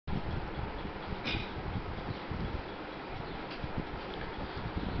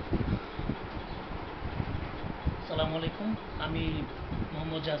আসসালামু আলাইকুম। আমি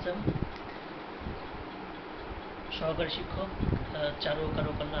মোহাম্মদ জাসেম, সহকারী শিক্ষক, চারু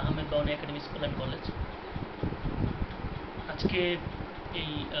কারুকলা Ahmed Bawani academy school and college. আজকে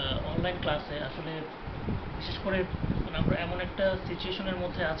এই অনলাইন ক্লাসে আসলে বিশেষ করে আমরা এমন একটা সিচুয়েশনের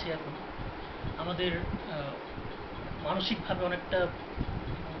মধ্যে আছি এখন, আমাদের মানসিকভাবে অনেকটা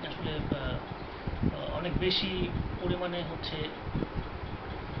আসলে অনেক বেশি পরিমাণে হচ্ছে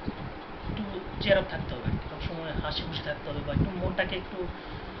একটু চেয়ার আপ থাকতে হবে, সবসময় হাসি খুশি থাকতে হবে বা একটু মনটাকে একটু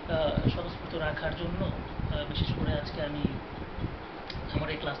স্বতঃস্ফূর্ত রাখার জন্য বিশেষ করে আজকে আমি আমার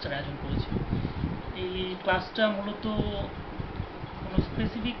এই ক্লাসটার আয়োজন করেছি। এই ক্লাসটা মূলত কোনো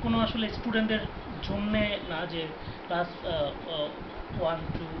স্পেসিফিক কোনো আসলে স্টুডেন্টদের জন্যে না, যে ক্লাস 1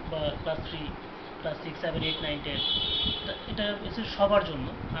 2 বা ক্লাস 3 ক্লাস 6 7 8 9 10, এটা হচ্ছে সবার জন্য।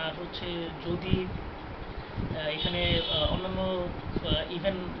 আর হচ্ছে যদি এখানে অন্যান্য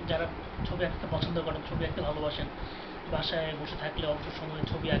ইভেন যারা ছবি আঁকতে পছন্দ করেন, ছবি আঁকতে ভালোবাসেন, বাসায় বসে থাকলে অবসর সময়ে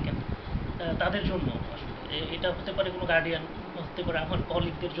ছবি আঁকেন, তাদের জন্য আসলে এটা হতে পারে, কোনো গার্ডিয়ান হতে পারে, আমার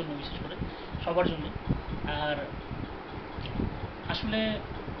কলিগদের জন্য, বিশেষ করে সবার জন্য। আর আসলে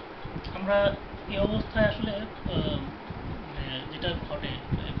আমরা এই অবস্থায় আসলে যেটা ঘটে,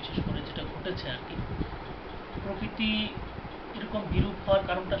 বিশেষ করে যেটা ঘটেছে আর কি, প্রকৃতি এরকম বিরূপ হওয়ার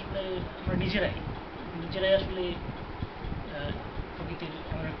কারণটা আসলে আমরা নিজেরাই নিজেরাই আসলে প্রকৃতির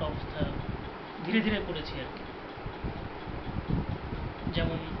এমন একটা অবস্থা ধীরে ধীরে করেছি আর কি।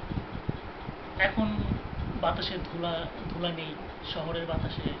 যেমন এখন বাতাসে ধুলা ধুলা নেই, শহরের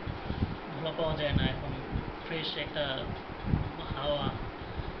বাতাসে ধুলা পাওয়া যায় না এখন, ফ্রেশ একটা হাওয়া,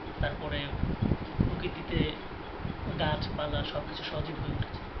 তারপরে প্রকৃতিতে গাছপালা সব কিছু সজীব হয়ে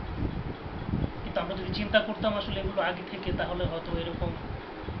উঠেছে। কিন্তু আমরা যদি চিন্তা করতাম আসলে এগুলো আগে থেকে, তাহলে হয়তো এরকম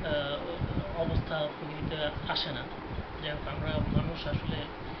আহ, অবস্থা প্রকৃতিতে আসে না। যাই হোক, আমরা মানুষ আসলে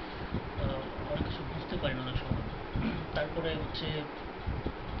অনেক কিছু বুঝতে পারি না অনেক সময়। তারপরে হচ্ছে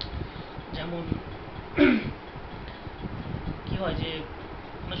যেমন কি হয় যে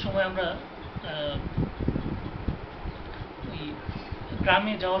অনেক সময় আমরা আহ, ওই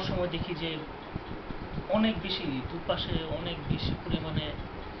গ্রামে যাওয়ার সময় দেখি যে অনেক বেশি দুপাশে অনেক বেশি পরিমাণে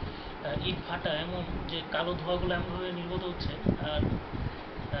ইট ভাটা, এমন যে কালো ধোঁয়াগুলো এমনভাবে নির্গত হচ্ছে। আর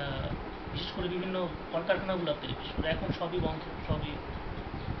আহ, বিশেষ করে বিভিন্ন কলকারখানাগুলোতে, বিশেষ করে এখন সবই বন্ধ, সবই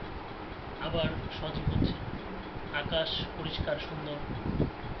আবার সজীব হচ্ছে, আকাশ পরিষ্কার সুন্দর।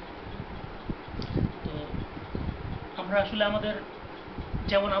 তো আমরা আসলে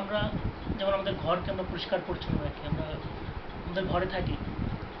যেমন আমাদের ঘরকে আমরা পরিষ্কার পরিচ্ছন্ন রাখি, আমরা আমাদের ঘরে থাকি,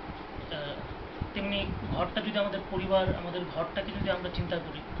 আহ, তেমনি ঘরটা যদি আমাদের পরিবার, আমাদের ঘরটাকে যদি আমরা চিন্তা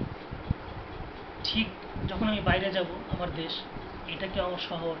করি, ঠিক যখন আমি বাইরে যাব, আমার দেশ, এটাকে আমার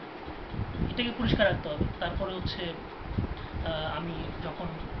শহর, এটাকে পরিষ্কার রাখতে হবে। তারপরে হচ্ছে আমি যখন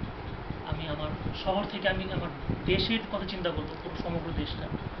আমি আমার শহর থেকে আমি আমার দেশের কথা চিন্তা করবো, পুরো সমগ্র দেশটা,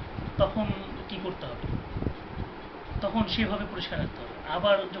 তখন কি করতে হবে, তখন সেভাবে পরিষ্কার রাখতে হবে।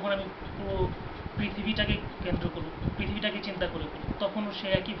 আবার যখন আমি পুরো পৃথিবীটাকে কেন্দ্র করব, পৃথিবীটাকে চিন্তা করে করব, তখনও সে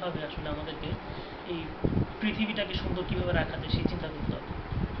একইভাবে আসলে আমাদেরকে এই পৃথিবীটাকে সুন্দর কীভাবে রাখা যায় সেই চিন্তা করতে হবে।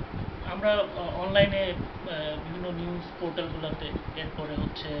 আমরা অনলাইনে বিভিন্ন নিউজ পোর্টালগুলোতে, এরপরে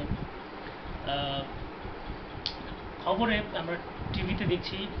হচ্ছে খবরে আমরা টিভিতে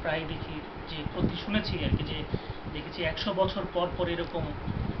দেখছি, প্রায় দেখি, যে শুনেছি আর কি, যে দেখেছি 100 বছর পর পর এরকম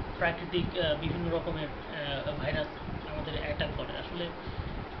প্রাকৃতিক বিভিন্ন রকমের ভাইরাস আমাদের অ্যাটাক করে আসলে।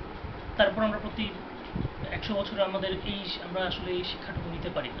 তারপর আমরা প্রতি 100 বছরে আমরা আসলে এই শিক্ষাটুকু নিতে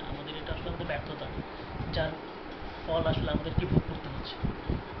পারি না, আমাদের এটা আসলে আমাদের ব্যর্থতা, যার ফল আসলে আমাদেরকে ভোগ করতে হচ্ছে।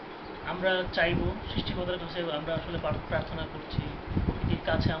 আমরা চাইবো সৃষ্টিকর্তার কাছে, আমরা আসলে প্রার্থনা করছি, প্রকৃতির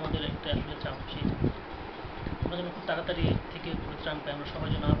কাছে আমাদের একটা আসলে চাপ, সেই আমরা যেন খুব তাড়াতাড়ি থেকে পরিত্রাণ পাই, আমরা সবাই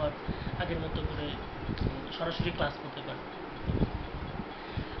যেন আবার আগের মতো করে সরাসরি ক্লাস করতে পারি।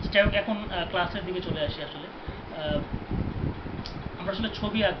 যাই হোক, এখন ক্লাসের দিকে চলে আসি। আসলে আমরা আসলে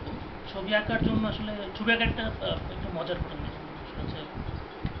ছবি আঁকবো। ছবি আঁকার জন্য আসলে ছবি আঁকা একটা একটু মজার ঘটনা। হচ্ছে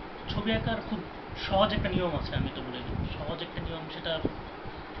ছবি আঁকার খুব সহজ একটা নিয়ম আছে, আমি তো বলে দিই সহজ একটা নিয়ম, সেটা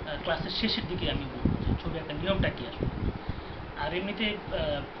ক্লাসের শেষের দিকে আমি বলবো যে ছবি আঁকার নিয়মটা কি আসলে। আর এমনিতে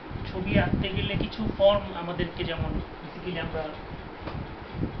ছবি আঁকতে গেলে কিছু ফর্ম আমাদেরকে, যেমন বেসিক্যালি আমরা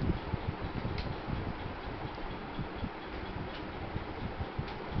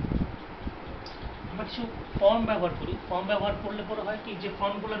কিছু ফর্ম ব্যবহার করি। ফর্ম ব্যবহার করলে পরে হয় কি, যে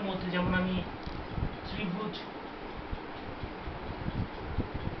ফর্মগুলোর মধ্যে যেমন আমি ত্রিভুজ,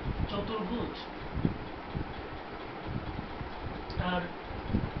 চতুর্ভুজ, আর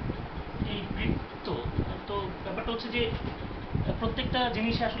এই বৃত্ত, তো ব্যাপারটা হচ্ছে যে প্রত্যেকটা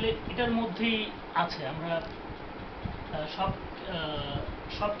জিনিস আসলে এটার মধ্যেই আছে। আমরা সব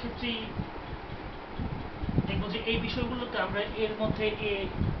সব ক্ষেত্রেই দেখবো যে এই বিষয়গুলোতে আমরা এর মধ্যে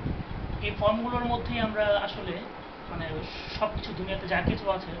এই ফর্মগুলোর মধ্যেই আমরা আসলে মানে সব কিছু দুনিয়াতে যা কিছু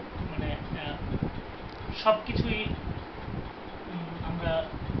আছে মানে সব কিছুই আমরা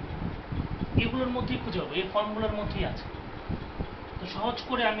এগুলোর মধ্যেই খুঁজে পাবো, এই ফর্মগুলোর মধ্যেই আছে। তো সহজ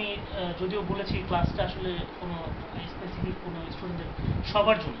করে আমি যদিও বলেছি ক্লাসটা আসলে কোনো স্পেসিফিক কোনো স্টুডেন্টদের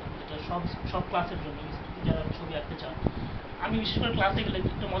সবার জন্য, এটা সব সব ক্লাসের জন্য যারা ছবি আঁকতে চান। আমি বিশেষ করে ক্লাসে গেলে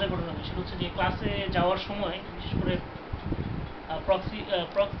একটু মজা করে রাখি, সেটা হচ্ছে যে ক্লাসে যাওয়ার সময় বিশেষ করে প্রক্সি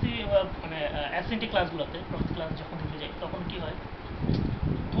প্রক্সি মানে অ্যাসেন্টি ক্লাসগুলোতে প্রক্সি ক্লাস যখন ঢুকে যাই তখন কি হয়,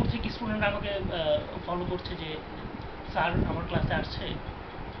 দূর থেকে স্টুডেন্টরা আমাকে ফলো করছে যে স্যার আমার ক্লাসে আসছে,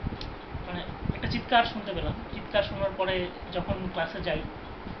 মানে একটা চিৎকার শুনতে পেলাম। চিৎকার শোনার পরে যখন ক্লাসে যাই,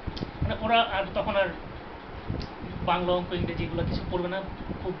 মানে ওরা আর তখন আর বাংলা অঙ্ক ইংরেজি এগুলো কিছু পড়বে না,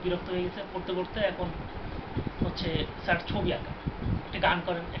 খুব বিরক্ত হয়ে গেছে পড়তে পড়তে। এখন হচ্ছে স্যার ছবি আঁকা, একটা গান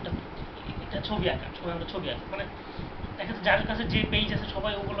করেন, একটা ছবি আঁকা, সবাই আমরা ছবি আঁকা, মানে দেখা যাচ্ছে যার কাছে যে পেজ আছে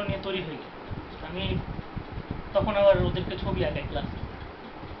সবাই ওগুলো নিয়ে তৈরি হয়ে গেল। আমি তখন আবার ওদেরকে ছবি আঁকাই ক্লাসে।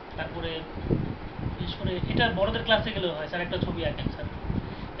 তারপরে বিশেষ করে এটা বড়দের ক্লাসে গেলেও হয়, স্যার একটা ছবি আঁকেন, স্যার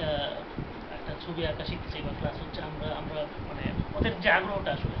একটা ছবি আঁকা শিখতে চাই বা ক্লাস হচ্ছে, আমরা আমরা মানে ওদের যে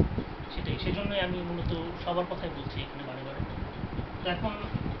আগ্রহটা আসলে সেটাই, সেজন্যই আমি মূলত সবার কথাই বলছি এখানে বারে বারে। তো এখন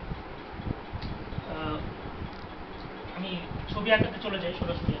আমি ছবি আঁকাতে চলে যাই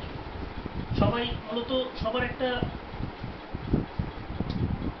সরাসরি। আসলে সবাই মূলত সবার একটা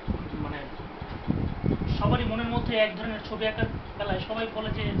মানে সবারই মনের মধ্যে এক ধরনের ছবি আঁকার বেলায় সবাই বলে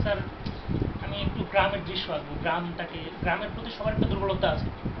যে স্যার আমি একটু গ্রামের দৃশ্য আঁকবো, গ্রামের প্রতি সবার একটা দুর্বলতা আছে,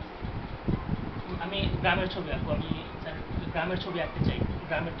 আমি গ্রামের ছবি আঁকবো, আমি স্যার গ্রামের ছবি আঁকতে চাই,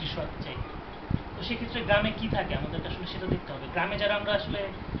 গ্রামের দৃশ্য আঁকতে চাই। তো সেক্ষেত্রে গ্রামে কি থাকে আমাদেরকে আসলে সেটা দেখতে হবে। গ্রামে যারা আমরা আসলে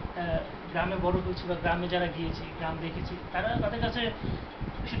গ্রামে বড় হয়েছি বা গ্রামে যারা গিয়েছি, গ্রাম দেখেছি, তাদের কাছে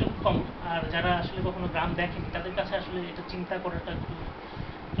সেটা খুব কমন। আর যারা আসলে কখনো গ্রাম দেখেনি তাদের কাছে আসলে এটা চিন্তা করাটা একটু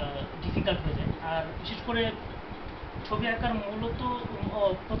ডিফিকাল্ট হয়ে যায়। আর বিশেষ করে ছবি আঁকার মূলত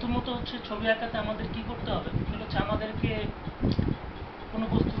প্রথমত হচ্ছে ছবি আঁকাতে আমাদের কি করতে হবে, সেটা হচ্ছে আমাদেরকে কোনো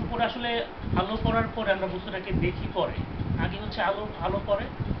বস্তুর উপর আসলে আলো পড়ার পরে আমরা বস্তুটাকে দেখি পরে। আগে হচ্ছে আলো আলো পড়ে,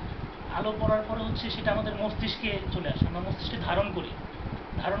 আলো পড়ার পরে হচ্ছে সেটা আমাদের মস্তিষ্কে চলে আসে, আমরা মস্তিষ্কে ধারণ করি,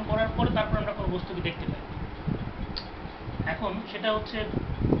 ধারণ করার পরে তারপর আমরা কোনো বস্তুকে দেখতে পাই। এখন সেটা হচ্ছে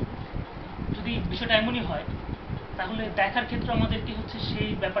যদি বিষয়টা এমনই হয়, তাহলে দেখার ক্ষেত্রে আমাদেরকে হচ্ছে সেই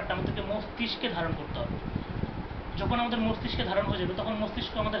ব্যাপারটা আমাদেরকে মস্তিষ্কে ধারণ করতে হবে। যখন আমাদের মস্তিষ্কে ধারণ হয়ে যাবে তখন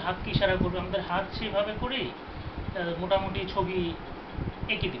মস্তিষ্ক আমাদের হাতকে ইশারা করবে, আমাদের হাত সেভাবে করেই মোটামুটি ছবি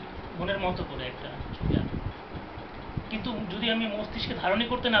এঁকে দিবে, মনের মতো করে একটা ছবি আঁকবে। কিন্তু যদি আমি মস্তিষ্কে ধারণই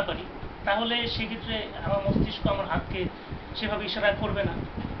করতে না পারি, তাহলে সেক্ষেত্রে আমার মস্তিষ্ক আমার হাতকে সেভাবে ইশারা করবে না,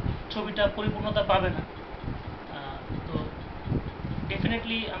 ছবিটা পরিপূর্ণতা পাবে না। তো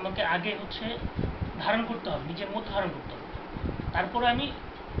ডেফিনেটলি আমাকে আগে হচ্ছে ধারণ করতে হবে, নিজের মধ্যে ধারণ করতে হবে, তারপরে আমি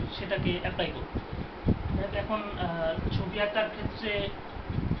সেটাকে অ্যাপ্লাই করব। এখন ছবি আঁকার ক্ষেত্রে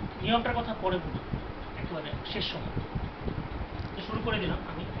নিয়মটার কথা পরে বলব একেবারে শেষ সময়। তো শুরু করে দিলাম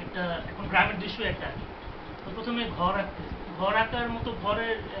আমি একটা, এখন গ্রামের দৃশ্য একটা আঁকি। তো প্রথমে ঘর আঁকতে, ঘর আঁকার মতো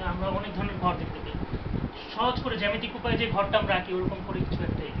ঘরের আমরা অনেক ধরনের ঘর দেখতে পাই। সহজ করে জ্যামিতিক উপায়ে যে ঘরটা আমরা আঁকি ওরকম করে কিছু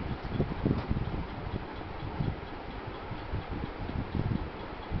একটা এঁকে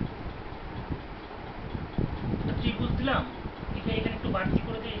ত্রিভুজ দিলাম, এখানে এখানে একটু বাড়তি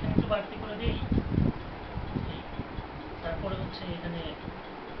করে দিই, এখানে একটু বাড়তি করে দিই, তারপরে হচ্ছে এখানে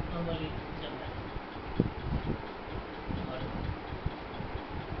নর্মালি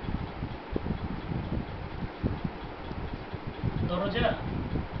দরজা,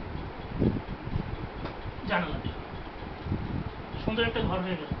 জানালা দিলাম, সুন্দর একটা ঘর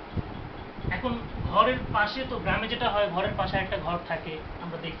হয়ে গেল। এখন ঘরের পাশে তো গ্রামে যেটা হয়, ঘরের পাশে একটা ঘর থাকে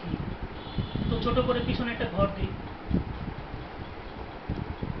আমরা দেখি, তো ছোট করে পিছনে একটা ঘর দিই,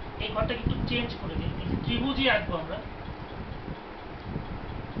 এই ঘরটাকে একটু চেঞ্জ করে দিই, ত্রিভুজই আঁকবো আমরা,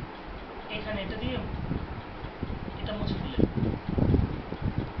 এখানে এটা দিয়ে এটা মুছে দিলে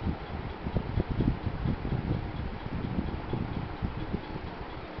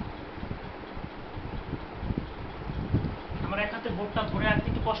আমার এক হাতে বোর্ডটা ধরে আঁকতে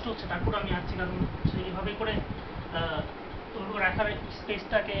একটু কষ্ট হচ্ছে, তারপর আমি আঁকছি, কারণ হচ্ছে এইভাবে করে রাখার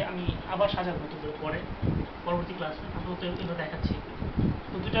স্পেসটাকে আমি আবার সাজাবো তো পরে পরবর্তী ক্লাসে আমি তো এগুলো দেখাচ্ছি।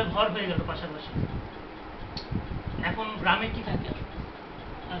 তো দুটা ঘর হয়ে গেল পাশাপাশি। এখন গ্রামে কি থাকে,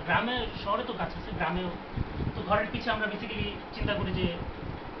 গ্রামে, শহরে তো গাছ আছে, গ্রামেও তো ঘরের পিছে আমরা বেসিক্যালি চিন্তা করি যে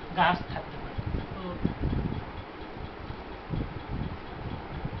গাছ থাকতে পারে। তো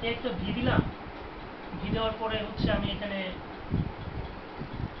একটা ভি দিলাম, ভি দেওয়ার পরে হচ্ছে আমি এখানে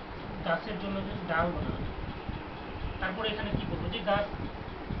গাছের জন্য কিছু ডাল বানাবো। তারপরে এখানে কি করবো, যে গাছ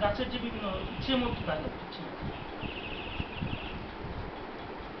গাছের যে বিভিন্ন ইচ্ছে মতো থাকে ইচ্ছে মতো।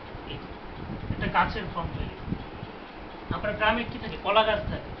 এই যে, একটা গাছের ফর্ম তৈরি। আপনার গ্রামে কি থাকে? কলা গাছ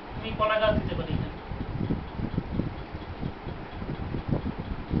থাকে। আমি কলা গাছ দিতে পারি এখানে।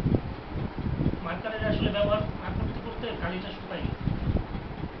 মার্কারের আসলে ব্যবহার না করতে করতে কালিটা শুকাই গেছে।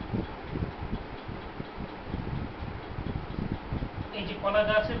 এই যে কলা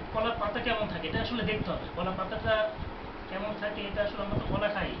গাছের কলা পাতা কেমন থাকে এটা আসলে দেখতে হবে। কলা পাতাটা কেমন থাকে এটা আসলে আমরা তো কলা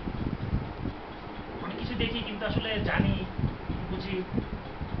খাই, অনেক কিছু দেখি কিন্তু আসলে জানি বুঝি,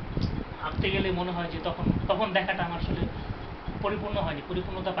 ভাবতে গেলে মনে হয় যে তখন তখন দেখাটা আমার আসলে পরিপূর্ণ হয়নি,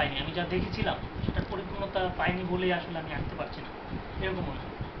 পরিপূর্ণতা পাইনি। আমি যা দেখেছিলাম সেটার পরিপূর্ণতা পাইনি বলেই আসলে আমি আঁকতে পারছি না, এরকম মনে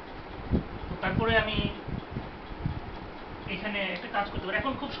হয়। তো তারপরে আমি এখানে একটা কাজ করতে পারি।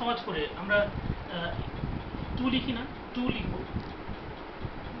 এখন খুব সহজ করে আমরা টু লিখি না, টু লিখবো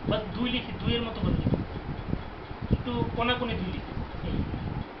বা দুই লিখি, দুইয়ের মতো করে লিখি, একটু কোনাকুনি দুই লিখি। এই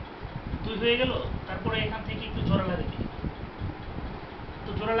দুই হয়ে গেল। তারপরে এখান থেকে একটু জোড়া লাগাই দিই। তো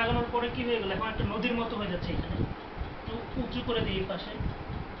জোড়া লাগানোর পরে কি হয়ে গেল, এখন একটা নদীর মতো হয়ে যাচ্ছে এখানে। একটু উঁচু করে দিই এই পাশে,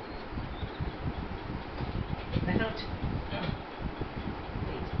 দেখা যাচ্ছে।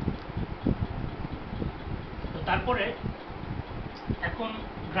 এই যে। তো তারপরে এখন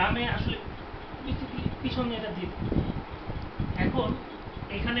গ্রামে আসলে বেসিক্যালি পিছনে এটা দিয়ে দিই। এখন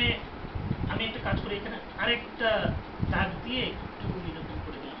এখানে আমি একটা কাজ করি, এখানে আরেকটা দাগ দিয়ে একটু এরকম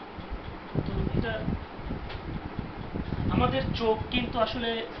করে দিলাম। তো এটা আমাদের চোখ কিন্তু আসলে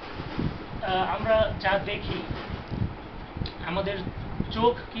আমরা যা দেখি, আমাদের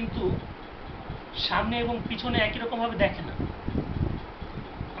চোখ কিন্তু সামনে এবং পিছনে একই রকমভাবে দেখে না।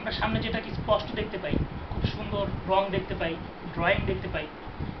 আমরা সামনে যেটাকে স্পষ্ট দেখতে পাই, খুব সুন্দর রং দেখতে পাই, ড্রয়িং দেখতে পাই,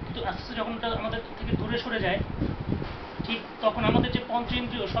 কিন্তু আস্তে আস্তে যখন ওটা আমাদের থেকে দূরে সরে যায়, ঠিক তখন আমাদের যে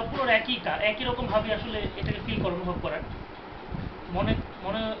পঞ্চেন্দ্রিয় সবগুলোর একই রকমভাবে আসলে এটাকে ফিল করে, অনুভব করার। মনে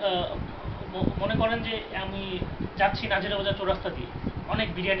মনে মনে করেন যে আমি যাচ্ছি নাজিরা বাজার চৌরাস্তা দিয়ে, অনেক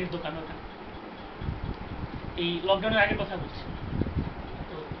বিরিয়ানির দোকান ওখানে, এই লকডাউনের আগের কথা বলছি।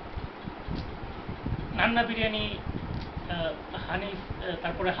 তো নান্না বিরিয়ানি, আহ, হানিফ,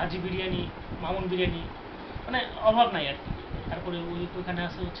 তারপরে হাজি বিরিয়ানি, মামুন বিরিয়ানি, মানে অভাব নাই আর কি। তারপরে ওইখানে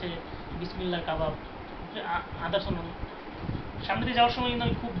আছে হচ্ছে বিসমিল্লাহ কাবাব, আদা সোনাম। সামনে দিয়ে যাওয়ার সময় কিন্তু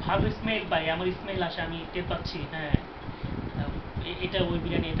আমি খুব ভালো স্মেল পাই, আমার স্মেল আসে, আমি টের পাচ্ছি, হ্যাঁ এটা ওই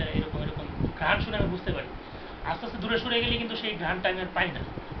বিরিয়ানি, এটা এরকম এরকম ঘ্রাণ শুনে আমি বুঝতে পারি। আস্তে আস্তে দূরে সরে গেলে কিন্তু সেই ঘ্রাণটা আমি আর পাই না।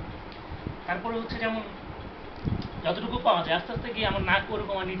 তারপরে হচ্ছে যেমন যতটুকু পাওয়া যায়, আস্তে আস্তে গিয়ে আমার নাক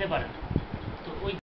ওরকম আর নিতে পারে না।